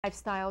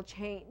lifestyle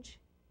change.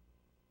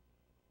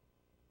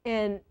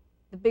 And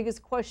the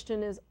biggest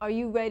question is, are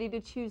you ready to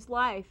choose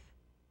life?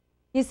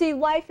 You see,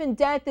 life and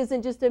death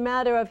isn't just a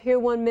matter of here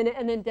 1 minute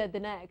and then dead the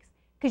next,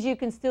 because you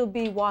can still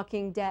be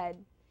walking dead.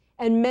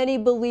 And many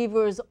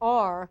believers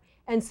are.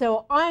 And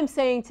so I'm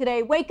saying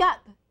today, wake up,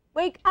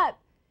 wake up.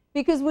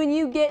 Because when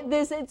you get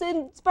this, it's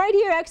right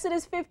here,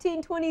 Exodus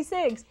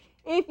 15:26.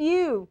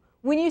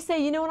 When you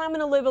say, you know what, I'm going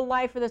to live a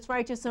life that's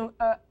righteous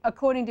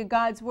according to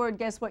God's word,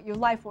 guess what? Your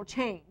life will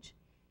change.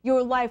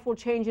 Your life will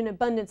change in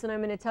abundance, and I'm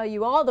going to tell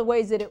you all the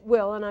ways that it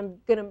will, and I'm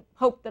going to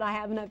hope that I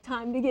have enough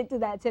time to get to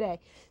that today.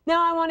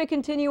 Now I want to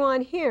continue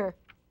on here.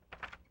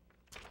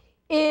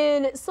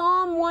 In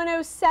Psalm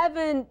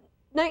 107,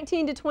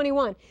 19 to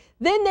 21,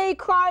 then they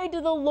cried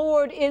to the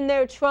Lord in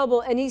their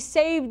trouble, and he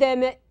saved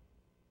them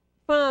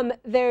from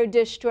their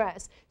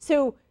distress.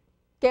 So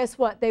guess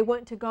what? They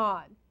went to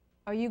God.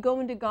 Are you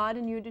going to God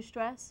in your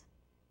distress?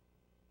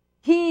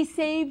 He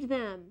saved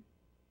them.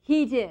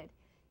 He did.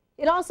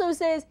 It also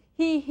says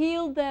he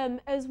healed them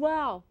as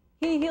well.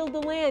 He healed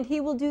the land.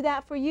 He will do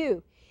that for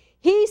you.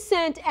 He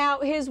sent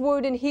out his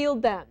word and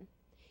healed them.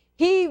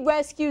 He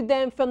rescued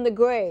them from the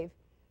grave.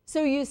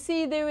 So you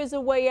see, there is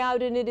a way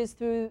out, and it is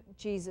through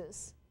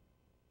Jesus.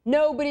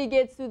 Nobody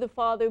gets through the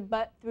Father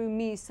but through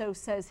me, so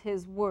says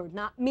his word.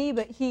 Not me,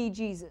 but he,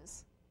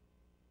 Jesus.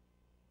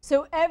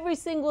 So every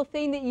single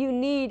thing that you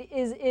need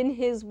is in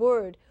his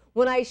word.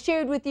 When I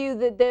shared with you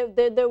that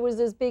there was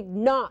this big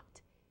knot,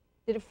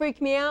 did it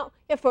freak me out?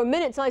 Yeah, for a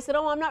minute, so I said,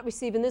 oh, I'm not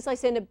receiving this. I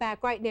send it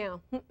back right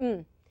now.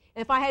 And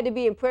if I had to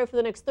be in prayer for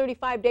the next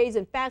 35 days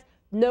and fast,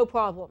 no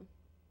problem.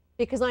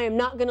 Because I am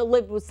not going to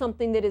live with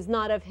something that is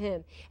not of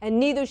him. And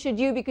neither should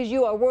you, because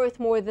you are worth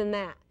more than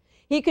that.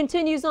 He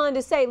continues on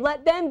to say,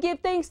 let them give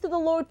thanks to the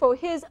Lord for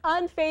his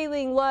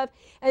unfailing love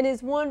and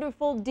his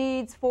wonderful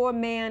deeds for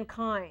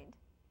mankind.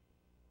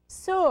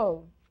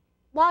 So,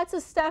 lots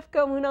of stuff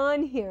going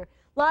on here.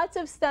 Lots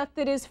of stuff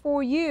that is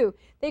for you.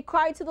 They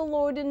cried to the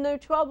Lord in their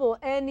trouble,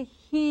 and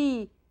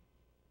he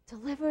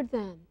delivered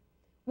them.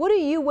 What are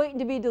you waiting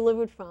to be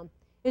delivered from?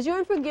 Is your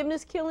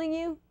unforgiveness killing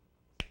you?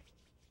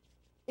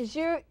 Is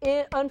your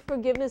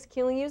unforgiveness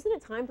killing you? Isn't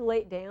it time to lay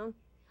it down?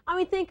 I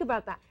mean, think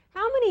about that.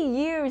 How many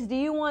years do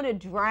you want to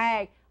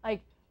drag?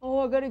 Like, oh,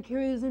 I got to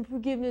carry this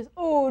unforgiveness.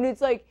 Oh, and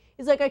it's like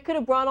I could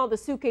have brought all the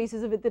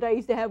suitcases of it that I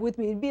used to have with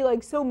me. It'd be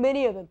like so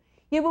many of them.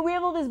 Yeah, but we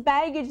have all this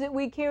baggage that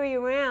we carry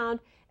around,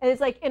 and it's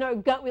like in our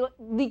gut, we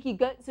leaky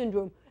gut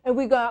syndrome, and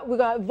we got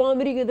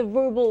vomiting of the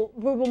verbal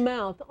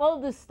mouth, all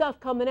of this stuff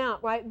coming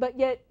out, right? But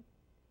yet,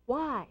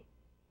 why?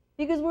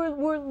 Because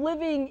we're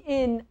living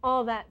in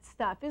all that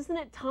stuff. Isn't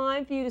it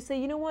time for you to say,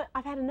 you know what?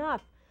 I've had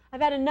enough.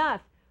 I've had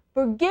enough.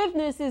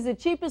 Forgiveness is the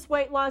cheapest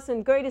weight loss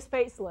and greatest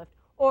facelift,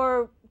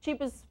 or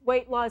cheapest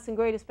weight loss and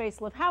greatest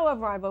facelift,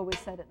 however I've always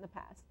said it in the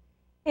past.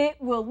 It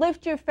will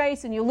lift your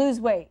face and you'll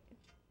lose weight.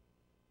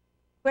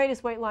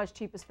 Greatest weight loss,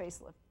 cheapest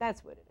facelift.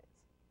 That's what it is.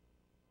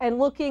 And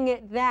looking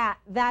at that,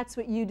 that's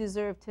what you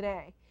deserve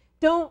today.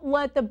 Don't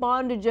let the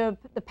bondage of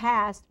the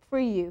past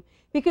free you.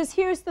 Because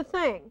here's the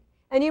thing.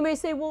 And you may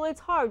say, well,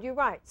 it's hard. You're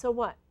right. So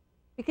what?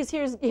 Because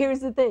here's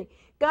the thing.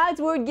 God's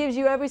word gives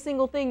you every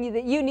single thing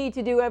that you need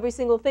to do, every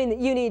single thing that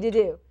you need to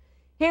do.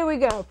 Here we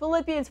go.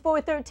 Philippians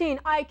 4:13.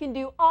 I can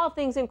do all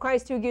things in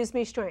Christ who gives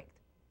me strength.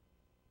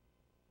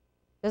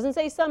 Doesn't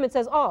say some, it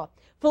says all.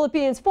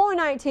 Philippians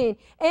 4:19,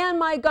 and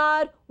my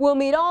God will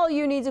meet all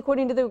your needs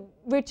according to the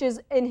riches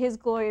in his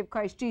glory of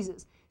Christ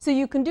Jesus. So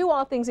you can do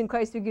all things in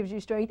Christ who gives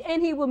you strength,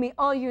 and he will meet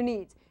all your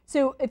needs.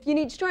 So if you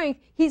need strength,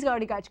 he's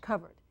already got you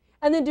covered.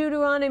 And then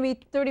Deuteronomy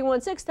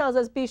 31:6 tells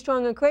us, be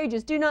strong and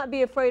courageous. Do not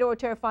be afraid or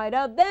terrified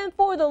of them,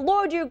 for the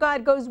Lord your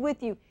God goes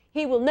with you.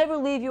 He will never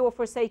leave you or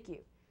forsake you.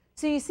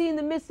 So you see, in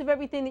the midst of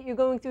everything that you're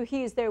going through,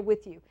 he is there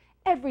with you.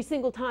 Every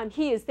single time,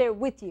 he is there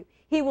with you.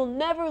 He will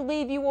never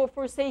leave you or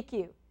forsake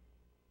you.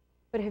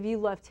 But have you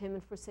left him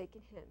and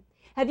forsaken him?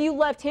 Have you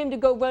left him to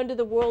go run to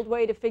the world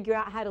way to figure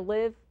out how to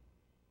live?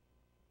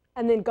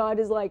 And then God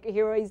is like,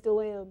 here I still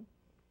am.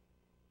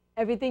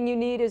 Everything you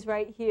need is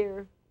right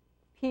here.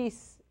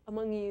 Peace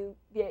among you,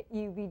 yet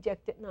you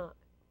reject it not.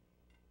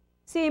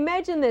 See,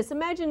 imagine this.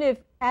 Imagine if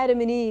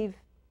Adam and Eve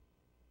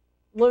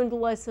learned the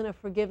lesson of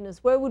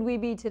forgiveness. Where would we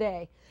be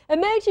today?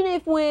 Imagine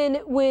if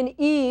when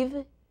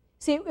Eve...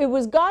 See, it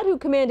was God who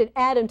commanded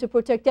Adam to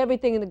protect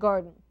everything in the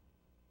garden.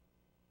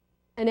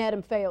 And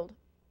Adam failed.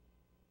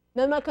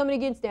 Now, I'm not coming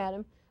against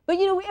Adam. But,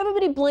 you know,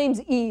 everybody blames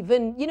Eve.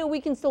 And, you know,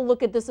 we can still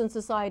look at this in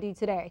society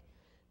today.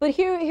 But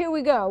here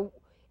we go.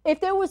 If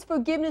there was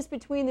forgiveness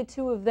between the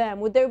two of them,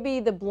 would there be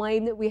the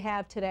blame that we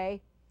have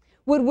today?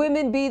 Would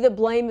women be the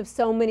blame of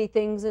so many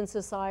things in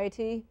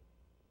society?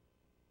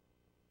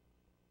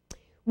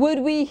 Would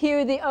we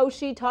hear the, oh,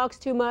 she talks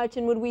too much,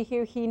 and would we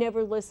hear he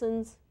never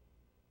listens?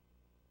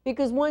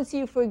 Because once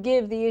you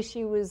forgive, the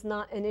issue is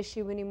not an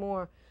issue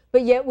anymore.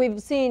 But yet we've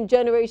seen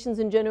generations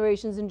and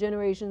generations and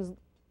generations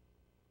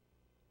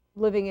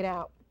living it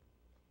out.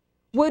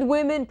 Would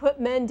women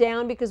put men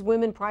down because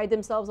women pride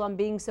themselves on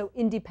being so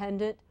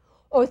independent?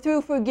 Or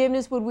through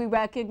forgiveness, would we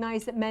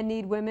recognize that men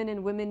need women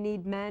and women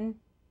need men?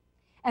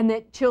 and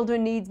that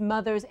children need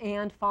mothers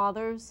and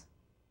fathers.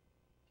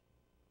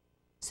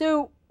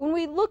 So when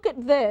we look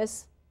at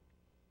this,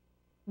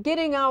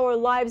 getting our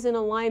lives in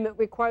alignment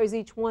requires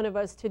each one of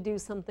us to do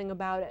something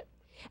about it.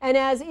 And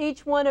as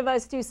each one of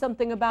us do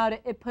something about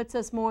it, it puts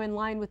us more in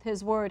line with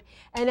His Word.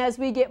 And as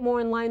we get more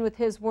in line with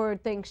His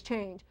Word, things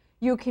change.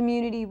 Your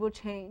community will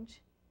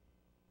change.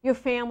 Your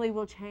family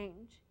will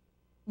change.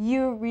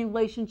 Your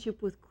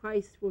relationship with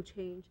Christ will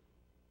change.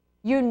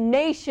 Your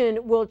nation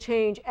will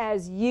change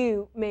as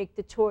you make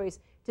the choice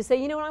to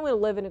say, you know what, I'm going to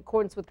live in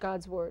accordance with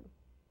God's Word.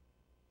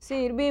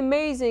 See, it'll be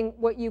amazing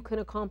what you can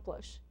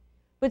accomplish.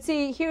 But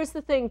see, here's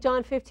the thing.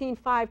 John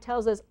 15:5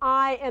 tells us,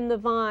 I am the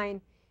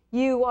vine,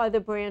 you are the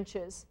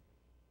branches.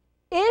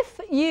 If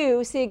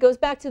you, see, it goes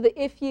back to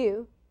the if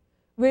you,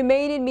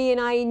 remain in me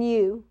and I in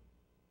you,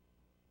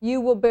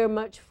 you will bear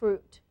much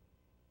fruit.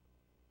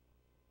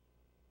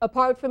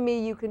 Apart from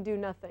me, you can do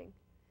nothing.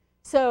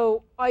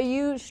 So, are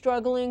you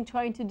struggling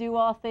trying to do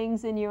all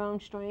things in your own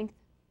strength?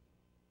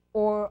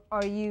 Or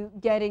are you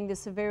getting the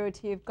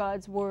severity of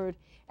God's Word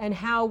and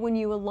how when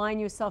you align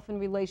yourself in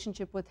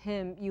relationship with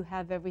Him, you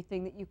have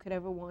everything that you could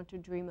ever want or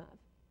dream of?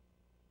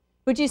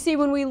 But you see,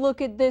 when we look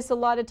at this, a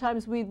lot of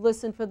times we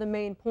listen for the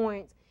main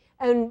points.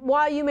 And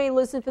while you may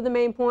listen for the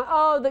main point,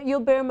 oh, that you'll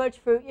bear much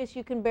fruit. Yes,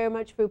 you can bear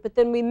much fruit. But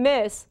then we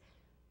miss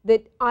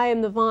that I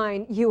am the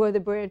vine, you are the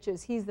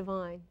branches. He's the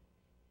vine.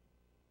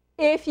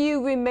 If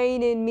you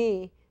remain in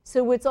me,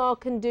 so it's all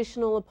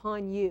conditional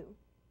upon you.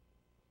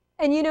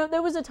 And you know,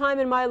 there was a time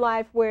in my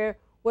life where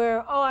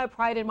I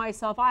prided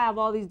myself. I have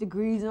all these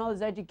degrees and all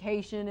this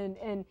education,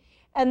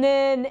 and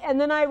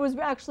then I was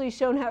actually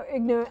shown how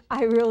ignorant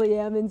I really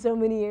am in so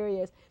many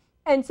areas.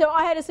 And so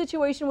I had a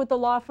situation with the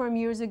law firm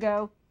years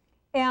ago,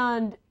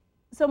 and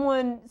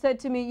someone said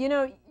to me, you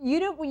know, you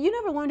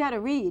never learned how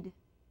to read.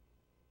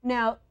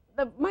 Now,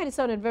 that might have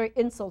sounded very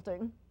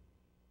insulting.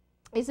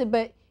 He said,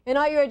 but in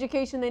all your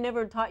education, they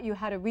never taught you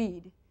how to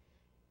read.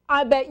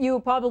 I bet you were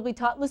probably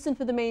taught, listen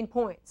for the main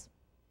points.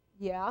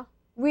 Yeah.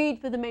 Read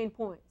for the main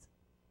points.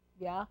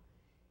 Yeah.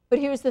 But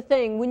here's the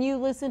thing. When you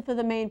listen for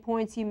the main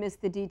points, you miss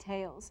the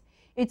details.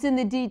 It's in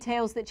the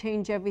details that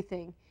change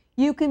everything.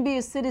 You can be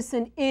a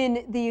citizen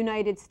in the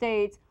United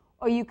States,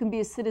 or you can be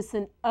a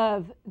citizen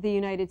of the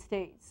United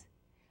States.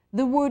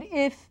 The word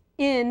if,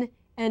 in,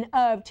 and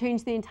of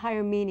change the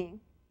entire meaning.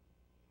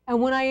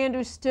 And when I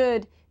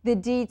understood the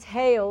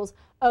details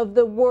of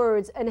the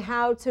words and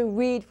how to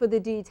read for the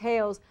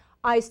details,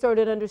 I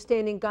started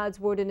understanding God's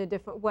Word in a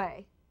different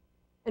way.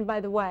 And by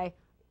the way,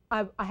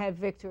 I had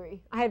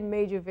victory. I had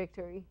major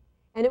victory.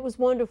 And it was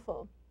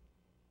wonderful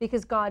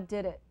because God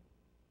did it.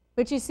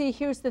 But you see,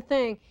 here's the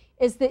thing,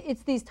 is that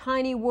it's these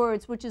tiny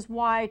words, which is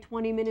why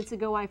 20 minutes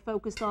ago I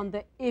focused on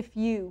the if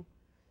you.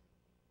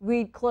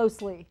 Read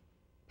closely.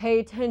 Pay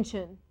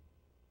attention.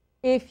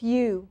 If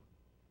you.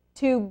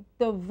 To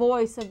the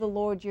voice of the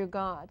Lord your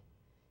God.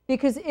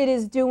 Because it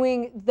is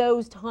doing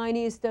those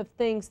tiniest of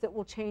things that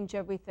will change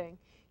everything.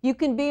 You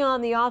can be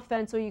on the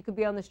offense or you could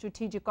be on the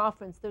strategic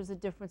offense. There's a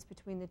difference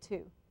between the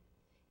two.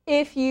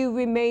 If you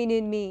remain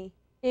in me,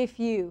 if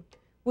you,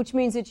 which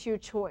means it's your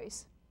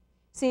choice.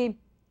 See,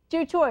 it's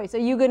your choice. Are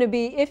you going to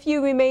be, if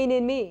you remain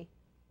in me?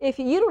 If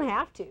you don't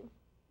have to.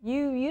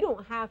 You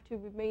don't have to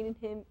remain in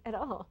Him at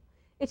all.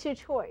 It's your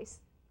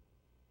choice.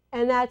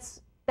 And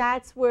that's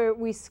where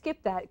we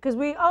skip that. Because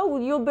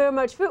you'll bear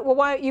much fruit. Well,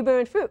 why aren't you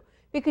bearing fruit?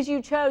 Because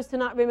you chose to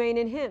not remain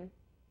in Him.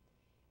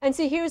 And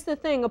see, here's the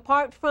thing.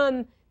 Apart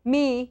from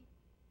me,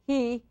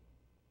 He,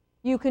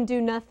 you can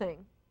do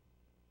nothing.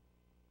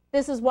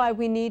 This is why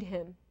we need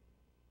Him.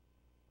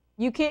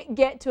 You can't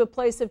get to a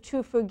place of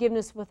true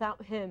forgiveness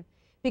without Him,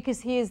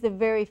 because He is the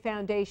very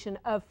foundation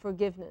of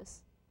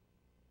forgiveness.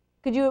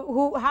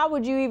 How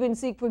would you even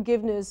seek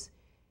forgiveness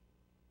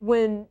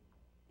when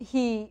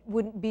He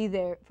wouldn't be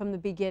there from the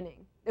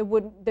beginning?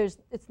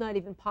 It's not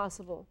even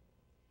possible.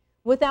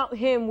 Without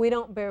Him, we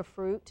don't bear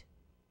fruit.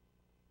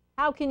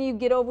 How can you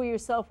get over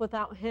yourself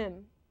without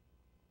Him?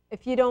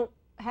 If you don't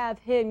have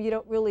Him, you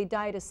don't really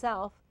die to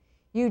self.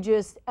 You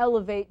just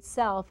elevate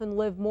self and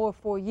live more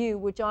for you,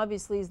 which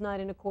obviously is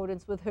not in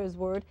accordance with His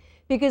Word,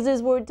 because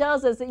His Word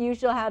tells us that you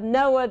shall have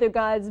no other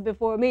gods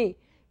before me.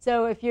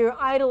 So if you're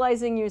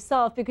idolizing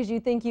yourself because you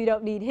think you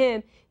don't need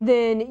Him,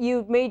 then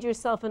you've made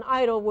yourself an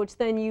idol, which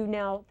then you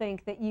now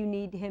think that you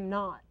need Him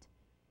not.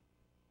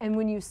 And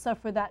when you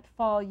suffer that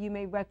fall, you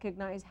may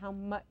recognize how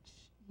much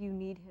you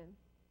need Him.